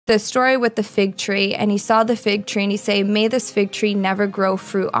the story with the fig tree, and he saw the fig tree and he said, may this fig tree never grow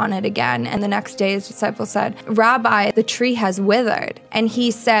fruit on it again. And the next day his disciples said, Rabbi, the tree has withered. And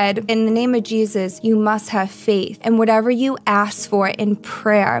he said, in the name of Jesus, you must have faith. And whatever you ask for in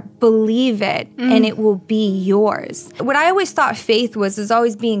prayer, believe it and it will be yours. What I always thought faith is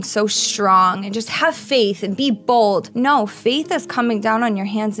always being so strong and just have faith and be bold. No, faith is coming down on your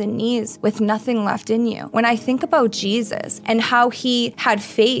hands and knees with nothing left in you. When I think about Jesus and how he had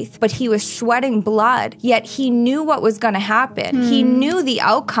faith, but he was sweating blood, yet he knew what was going to happen. He knew the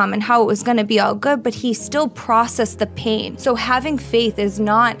outcome and how it was going to be all good, but he still processed the pain. So having faith is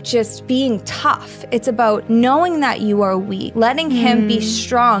not just being tough. It's about knowing that you are weak, letting him be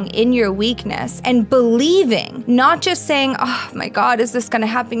strong in your weakness, and believing, not just saying, oh my God, is this going to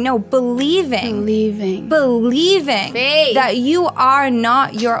happen? No, believing Faith. that you are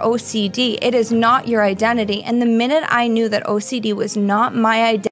not your OCD. It is not your identity. And the minute I knew that OCD was not my